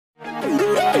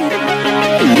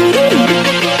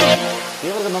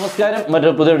നമസ്കാരം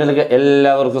മറ്റൊരു പുതിയ വീഡിയോയിലേക്ക്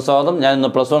എല്ലാവർക്കും സ്വാഗതം. ഞാൻ ഇന്ന്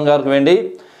 +1 കാർക്ക് വേണ്ടി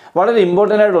വളരെ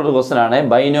ഇമ്പോർട്ടൻ്റ് ആയിട്ടുള്ളൊരു ക്വസ്റ്റൻ ആണ്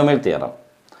ബൈനോമിയൽ തിയറം.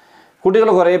 കുട്ടികൾ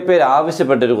കുറേ പേര്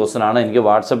ആവശ്യപ്പെട്ടൊരു ക്വസ്റ്റൻ ആണ്. എനിക്ക്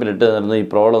വാട്സപ്പിൽ ഇട്ട് തരുന്നത് ഈ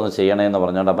പ്രോബ്ലം ഒന്ന് ചെയ്യണേ എന്ന്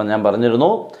പറഞ്ഞുകൊണ്ട് അപ്പം ഞാൻ പറഞ്ഞിരുന്നു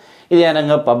ഇത്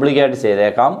ഞാനങ്ങ് പബ്ലിക്കായിട്ട്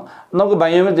ചെയ്തേക്കാം. നമുക്ക്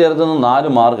ബൈനോമിയൽ തിയറത്തിൽ നിന്ന് 4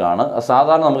 മാർക്കാണ്.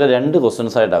 സാധാരണ നമുക്ക് 2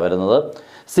 ക്വസ്റ്റൻസ് ആയിട്ടാണ് വരുന്നത്.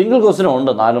 സിംഗിൾ ക്വസ്റ്റനും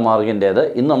ഉണ്ട് 4 മാർക്കിൻ്റേത്.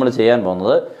 ഇന്ന് നമ്മൾ ചെയ്യാൻ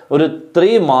പോകുന്നത് ഒരു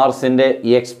 3 മാർക്സിൻ്റെ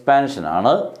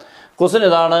എക്സ്പാൻഷനാണ്. ക്വസ്റ്റൻ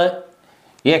ഇതാണ്: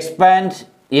 expand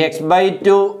x by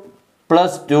 2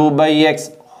 plus 2 by x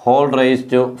whole raised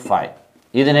to 5.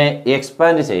 ഇതിനെ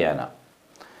എക്സ്പാൻഡ് ചെയ്യാനാണ്.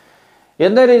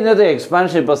 എന്തായാലും ഇതിനകത്ത്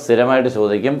എക്സ്പാൻഷൻ ഇപ്പോൾ സ്ഥിരമായിട്ട്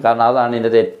ചോദിക്കും. കാരണം അതാണ്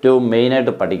ഇതിനകത്ത് ഏറ്റവും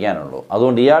മെയിനായിട്ട് പഠിക്കാനുള്ളൂ.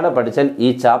 അതുകൊണ്ട് ഇയാളെ പഠിച്ചാൽ ഈ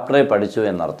ചാപ്റ്ററെ പഠിച്ചു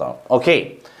എന്നർത്ഥമാണ്. ഓക്കെ,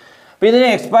 അപ്പോൾ ഇതിനെ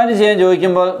എക്സ്പാൻഡ് ചെയ്യാൻ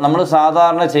ചോദിക്കുമ്പോൾ നമ്മൾ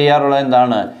സാധാരണ ചെയ്യാറുള്ളത്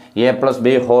എന്താണ്? a+b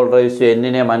ഹോൾ റൈസ് ടു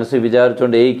എന്നിനെ മനസ്സിൽ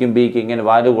വിചാരിച്ചുകൊണ്ട് എയ്ക്കും ബിക്കും ഇങ്ങനെ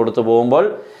വാല്യൂ കൊടുത്തു പോകുമ്പോൾ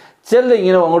ചിലത്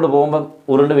ഇങ്ങനെ അങ്ങോട്ട് പോകുമ്പം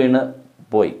ഉരുണ്ട് വീണ്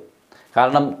പോയി.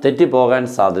 കാരണം തെറ്റിപ്പോകാൻ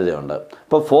സാധ്യതയുണ്ട്.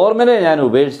 അപ്പോൾ ഫോർമുലയെ ഞാൻ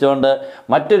ഉപേക്ഷിച്ചുകൊണ്ട്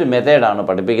മറ്റൊരു മെത്തേഡാണ്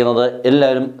പഠിപ്പിക്കുന്നത്.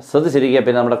 എല്ലാവരും ശ്രദ്ധിച്ചിരിക്കുക.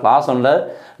 പിന്നെ നമ്മുടെ ക്ലാസ് ഉണ്ട്,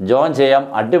 ജോയിൻ ചെയ്യാം.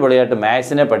 അടിപൊളിയായിട്ട്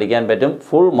മാത്സിനെ പഠിക്കാൻ പറ്റും.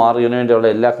 ഫുൾ മാർക്കിന് വേണ്ടിയുള്ള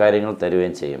എല്ലാ കാര്യങ്ങളും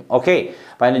തരുകയും ചെയ്യും. ഓക്കെ,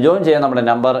 അപ്പോൾ അതിന് ജോയിൻ ചെയ്യാൻ നമ്മുടെ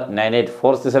നമ്പർ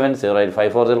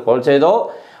 9846708540 കോൾ ചെയ്തോ,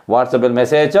 വാട്സപ്പിൽ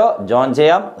മെസ്സേജ് അയച്ചോ, ജോയിൻ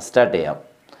ചെയ്യാം, സ്റ്റാർട്ട് ചെയ്യാം.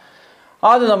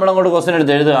 ആദ്യം നമ്മളങ്ങോട്ട് ക്വസ്റ്റ്യൻ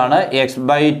എടുത്ത് എഴുതുകയാണ്.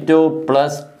 x/2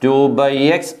 plus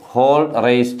 2/x whole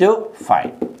raised to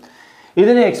 5.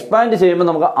 ഇതിനെ എക്സ്പാൻഡ് ചെയ്യുമ്പോൾ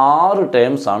നമുക്ക് 6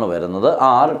 ടേംസ് ആണ് വരുന്നത്. ആ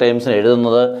 6 ടേംസിന്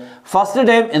എഴുതുന്നത് ഫസ്റ്റ്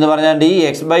ടേം എന്ന് പറഞ്ഞാൽ ഈ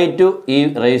x/2 ഈ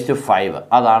റേസ് ടു 5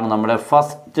 അതാണ് നമ്മുടെ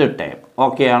ഫസ്റ്റ് ടേം.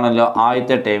 ഓക്കെ ആണല്ലോ?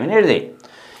 ആദ്യത്തെ ടേമിന് എഴുതി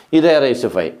ഇതേ റേസ് ടു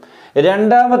 5.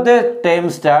 രണ്ടാമത്തെ ടേം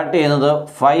സ്റ്റാർട്ട് ചെയ്യുന്നത്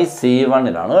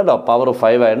 5c1ലാണ് കേട്ടോ. പവർ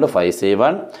 5 ആയതുകൊണ്ട്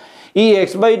 5c1. ഈ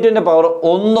x/2ൻ്റെ പവർ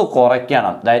 1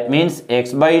 കുറയ്ക്കണം. That means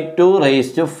x/2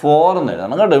 raise to 4 എന്ന്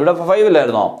എഴുതണം കേട്ടോ. ഇവിടെ 5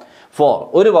 ഇല്ലായിരുന്നോ? 4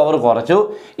 ഒരു പവർ കുറച്ചു.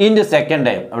 ഇൻറ്റു സെക്കൻഡ്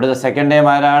ടൈം, ഇവിടുത്തെ സെക്കൻഡ് ടൈം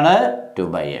ആരാണ്?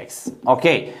 2/x.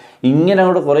 ഓക്കെ, ഇങ്ങനെ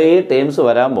അങ്ങോട്ട് കുറേ ടേംസ്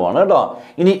വരാൻ പോവാണ് കേട്ടോ.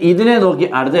 ഇനി ഇതിനെ നോക്കി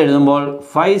അടുത്ത് എഴുതുമ്പോൾ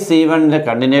 5c1ൻ്റെ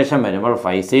കണ്ടിന്യൂഷൻ വരുമ്പോൾ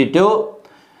 5c2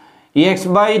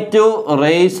 x/2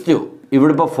 റേസ് ടു,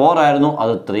 ഇവിടെ ഇപ്പോൾ 4 ആയിരുന്നു,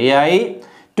 അത് 3 ആയി.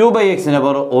 2/xൻ്റെ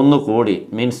പവർ 1 കൂടി,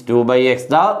 means 2/x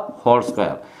the whole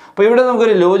square. അപ്പോൾ ഇവിടെ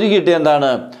നമുക്കൊരു ലോജിക്ക് കിട്ടിയ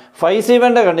എന്താണ്?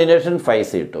 5c1ൻ്റെ കണ്ടിന്യൂഷൻ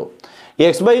 5c2,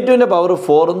 x/2ൻ്റെ പവർ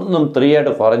 4 നിന്നും 3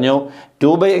 ആയിട്ട് കുറഞ്ഞു,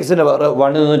 2/xൻ്റെ പവർ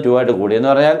 1 നിന്നും 2 ആയിട്ട് കൂടി. എന്ന്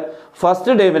പറഞ്ഞാൽ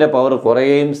ഫസ്റ്റ് ടൈമിൻ്റെ പവർ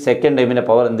കുറയുകയും സെക്കൻഡ് ടൈമിൻ്റെ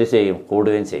പവർ എന്ത് ചെയ്യും?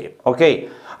 കൂടുകയും ചെയ്യും. ഓക്കെ,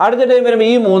 അടുത്ത ടൈം വരുമ്പോൾ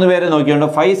ഈ 3 പേരെ നോക്കിക്കൊണ്ട്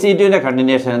 5c2ൻ്റെ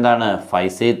കണ്ടിന്യൂഷൻ എന്താണ്?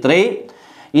 5c3.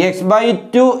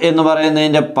 x/2 എന്ന്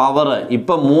പറയുന്നതിൻ്റെ പവർ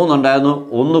ഇപ്പം 3 ഉണ്ടായിരുന്നു,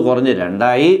 1 കുറഞ്ഞ് 2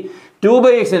 ആയി.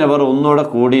 2/xൻ്റെ പവർ ഒന്നുകൂടെ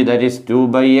കൂടി, that is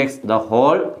 2/x the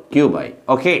whole ക്യൂബായി.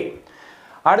 Okay,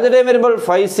 അടുത്ത ടൈം വരുമ്പോൾ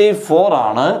 5c4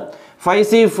 ആണ്.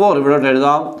 5c4 ഇവിടോട്ട്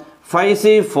എഴുതാം.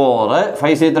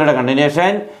 5c3യുടെ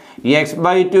കണ്ടിന്യൂഷൻ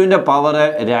x/2ൻ്റെ പവർ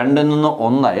 2 നിന്ന്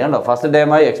 1 ആയി. കണ്ടോ? ഫസ്റ്റ്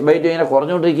ടൈമായി x/2 ഇങ്ങനെ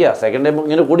കുറഞ്ഞുകൊണ്ടിരിക്കുക, സെക്കൻഡ് ടൈം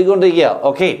ഇങ്ങനെ കൂടിക്കൊണ്ടിരിക്കുക.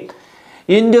 Okay,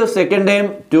 into second time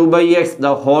 2/x the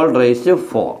whole raise to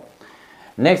 4.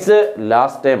 Next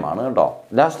last time ആണ് കേട്ടോ.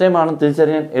 ലാസ്റ്റ് ടൈം ആണ്,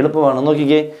 തിരിച്ചറിയാൻ എളുപ്പമാണ്.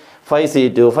 നോക്കിക്കേ,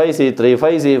 5c2 5c3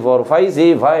 5c4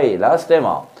 5c5 last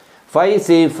ടൈമാണ്.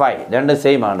 5c5 രണ്ട്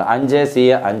സെയിം ആണ്.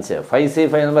 5c5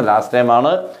 5c5 എന്നുമ്പോൾ ലാസ്റ്റ് ടൈം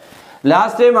ആണ്.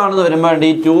 ലാസ്റ്റ് ടൈം ആണെന്ന് വരുമ്പോൾ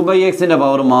ഈ 2/xൻ്റെ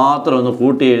പവർ മാത്രം ഒന്ന്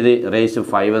കൂട്ടി എഴുതി റേസ് ടു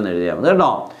 5 എന്ന് എഴുതിയാൽ മതി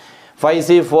കേട്ടോ.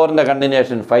 5c4ൻ്റെ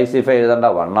കണ്ടിന്യൂഷൻ 5c5 എഴുതേണ്ട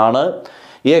 1 ആണ്.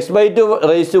 x/2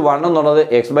 റേസ് ടു 1 എന്നുള്ളത്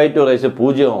x/2 റേസ് ടു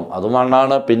 0 അതും 1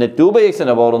 ആണ്. പിന്നെ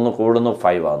 2/xൻ്റെ പവർ ഒന്ന് കൂടുന്നു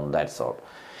 5 ആകുന്നു. That's all.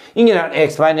 ഇങ്ങനെയാണ്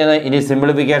എക്സ്പാൻഡ് ചെയ്യുന്നത്. ഇനി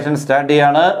സിംപ്ലിഫിക്കേഷൻ സ്റ്റാർട്ട്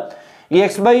ചെയ്യാണ്.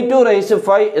 x/2 റേസ് ടു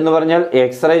 5 എന്ന് പറഞ്ഞാൽ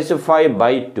x raise to 5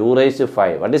 by 2 raise to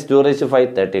 5. What is 2 raise to 5?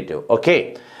 32. Okay,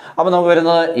 അപ്പോൾ നമുക്ക്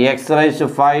വരുന്നത് x raise to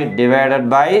 5 divided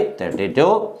by 32.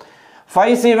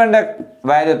 5c1ൻ്റെ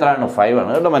value എത്രയാണ്? 5 ആണ്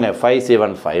കേട്ടോ മോനെ.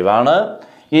 5c1 5 ആണ്.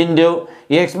 ഇൻറ്റു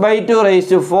x/2 റേസ്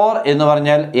ടു 4 എന്ന്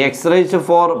പറഞ്ഞാൽ x raise to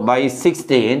 4 by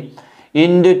 16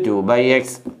 into 2/x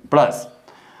plus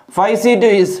 5c2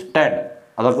 is 10.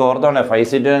 അതൊക്കെ ഓർത്തോണേ.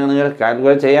 5c2 നിങ്ങൾ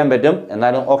കാൽക്കുലേറ്റ് ചെയ്യാൻ പറ്റും,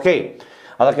 എന്നാലും ഓക്കെ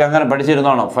അതൊക്കെ അങ്ങനെ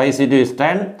പഠിച്ചിരുന്നോണം. 5c2 is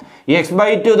 10.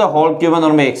 x/2 the whole cube എന്ന്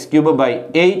പറയുമ്പോൾ x³ by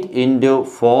 8 into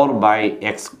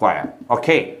 4/x square.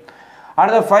 Okay,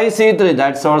 അടുത്ത 5c3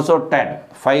 ദാറ്റ്സ് ഓൾസോ 10.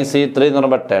 5c3 എന്ന്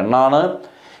പറയുമ്പോൾ 10 ആണ്.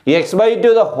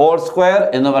 x/2 ദ ഹോൾ സ്ക്വയർ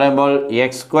എന്ന് പറയുമ്പോൾ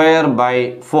x² by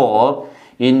 4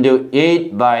 into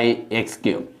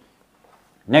 8/x³.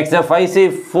 Next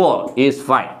 5c4 is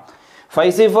 5.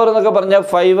 5c4 എന്നൊക്കെ പറഞ്ഞാൽ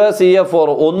 5c4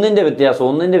 1ൻ്റെ വ്യത്യാസം.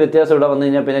 1ൻ്റെ വ്യത്യാസം ഇവിടെ വന്നു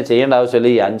കഴിഞ്ഞാൽ പിന്നെ ചെയ്യേണ്ട ആവശ്യമില്ല,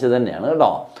 ഈ 5 തന്നെയാണ്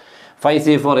കേട്ടോ.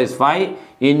 5c4 is 5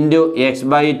 into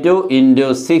x/2 into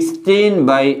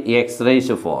 16/x raise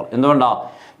to 4. എന്തുകൊണ്ടാണ്?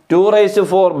 2 raise to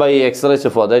 4/x raise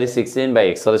to 4, that is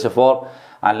 16/x raise to 4.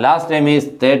 And last time is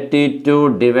 32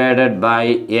 divided by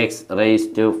x raise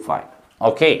to 5.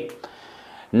 Okay,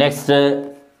 next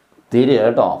തിരികെ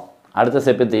കേട്ടോ. അടുത്ത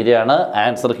സ്റ്റെപ്പിൽ തീരുകയാണ്,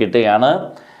 ആൻസർ കിട്ടുകയാണ്.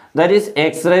 That is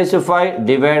X raise to 5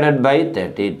 divided by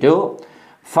 32.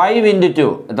 5 into 2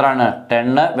 എത്രയാണ്?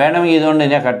 10. വേണമെങ്കിൽ ഇതുകൊണ്ട്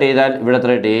ഇതിനെ കട്ട് ചെയ്താൽ ഇവിടെ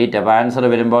എത്ര 8. അപ്പോൾ ആൻസർ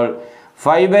വരുമ്പോൾ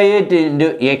 5/8 ഇൻറ്റു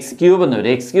എക്സ് ക്യൂബ് എന്ന്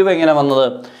വരും. എക്സ് ക്യൂബ് എങ്ങനെ വന്നത്?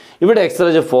 ഇവിടെ എക്സ്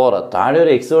റേസ് 4, താഴെ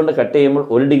ഒരു എക്സ് കൊണ്ട് കട്ട് ചെയ്യുമ്പോൾ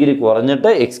 1 ഡിഗ്രി കുറഞ്ഞിട്ട്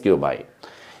എക്സ് ക്യൂബായി.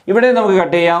 ഇവിടെ നമുക്ക്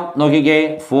കട്ട് ചെയ്യാം. നോക്കിക്കേ,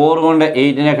 4 കൊണ്ട്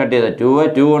 8നെ കട്ട് ചെയ്താൽ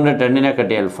 2 കൊണ്ട് 10നെ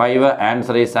കട്ട് ചെയ്താൽ 5.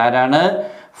 ആൻസർ ഈസ് ആരാണ്?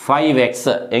 5x.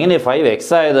 എങ്ങനെയാണ് 5x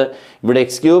ആയത്? ഇവിടെ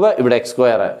എക്സ് ക്യൂബ്, ഇവിടെ എക്സ്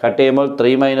സ്ക്വയർ, കട്ട് ചെയ്യുമ്പോൾ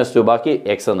 3 - 2 ബാക്കി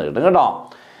എക്സ് എന്ന് കിട്ടും കേട്ടോ.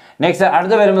 നെക്സ്റ്റ്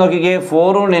അടുത്ത് വരുമ്പോൾ നോക്കിക്കേ,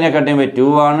 4 കൊണ്ട് ഇതിനെ കട്ട് ചെയ്യുമ്പോൾ 2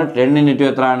 ആണ്. 10 × 2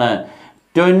 എത്രയാണ്?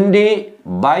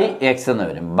 20/x എന്ന്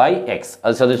വരും. ബൈ എക്സ്,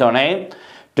 അത് ശ്രദ്ധിച്ചോണേ.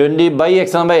 20/x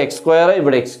ആകുമ്പോൾ എക്സ് സ്ക്വയർ,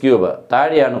 ഇവിടെ എക്സ് ക്യൂബ്,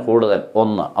 താഴെയാണ് കൂടുതൽ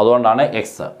 1, അതുകൊണ്ടാണ്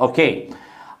എക്സ്. ഓക്കെ,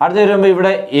 അടുത്ത് വരുമ്പോൾ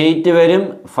ഇവിടെ 8 വരും.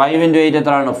 5 × 8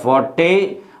 എത്രയാണ്?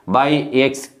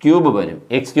 40/x ക്യൂബ് വരും.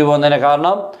 എക്സ് ക്യൂബ് വന്നതിന്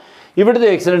കാരണം ഇവിടുത്തെ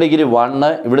എക്സിൻ്റെ ഡിഗ്രി 1,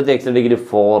 ഇവിടുത്തെ എക്സിൻ്റെ ഡിഗ്രി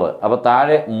 4, അപ്പോൾ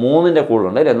താഴെ 3ൻ്റെ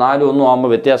കൂടുതലുണ്ട് അല്ലേ? 4 1 ആകുമ്പോൾ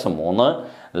വ്യത്യാസം 3.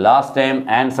 Last time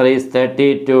answer is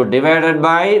 32 divided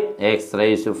by X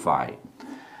raise to 5.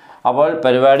 അപ്പോൾ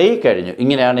പരിപാടി കഴിഞ്ഞു.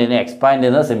 ഇങ്ങനെയാണ് ഇതിനെ എക്സ്പാൻഡ്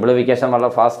ചെയ്യുന്നത്. സിംപ്ലിഫിക്കേഷൻ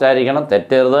വളരെ ഫാസ്റ്റ് ആയിരിക്കണം,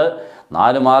 തെറ്റരുത്.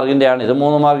 4 മാർക്കിൻ്റെയാണ്, ഇത്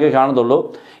 3 മാർക്കേ കാണത്തുള്ളൂ.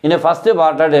 ഇനി ഫസ്റ്റ്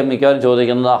പാർട്ടായിട്ട് മിക്കവാറും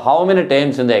ചോദിക്കുന്നത് how many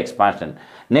times in the expansion,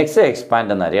 next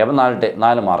expand എന്നറിയാം. അപ്പോൾ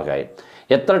 4 മാർക്കായി.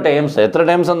 എത്ര ടൈംസ്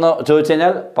എന്ന് ചോദിച്ചു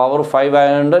കഴിഞ്ഞാൽ പവർ 5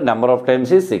 ആയതുകൊണ്ട് number of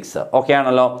times is 6. Okay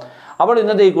ആണല്ലോ. അപ്പോൾ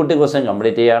ഇന്നത്തെ ഈ കുട്ടി ക്വസ്റ്റ്യൻ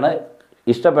കംപ്ലീറ്റ് ചെയ്യാണ്.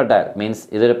 ഇഷ്ടപ്പെട്ടാൽ മീൻസ്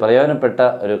ഇതൊരു പ്രയോജനപ്പെട്ട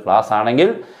ഒരു ക്ലാസ് ആണെങ്കിൽ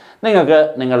നിങ്ങൾക്ക്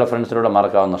നിങ്ങളുടെ ഫ്രണ്ട്സിലൂടെ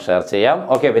മറക്കാവുന്ന ഷെയർ ചെയ്യാം.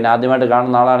 ഓക്കെ, പിന്നെ ആദ്യമായിട്ട്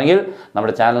കാണുന്ന ആളാണെങ്കിൽ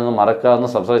നമ്മുടെ ചാനൽ ഒന്ന് മറക്കാവുന്ന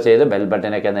സബ്സ്ക്രൈബ് ചെയ്ത് ബെൽ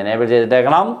ബട്ടനൊക്കെ ഒന്ന് എനേബിൾ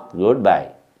ചെയ്തിട്ടേക്കണം. Good bye.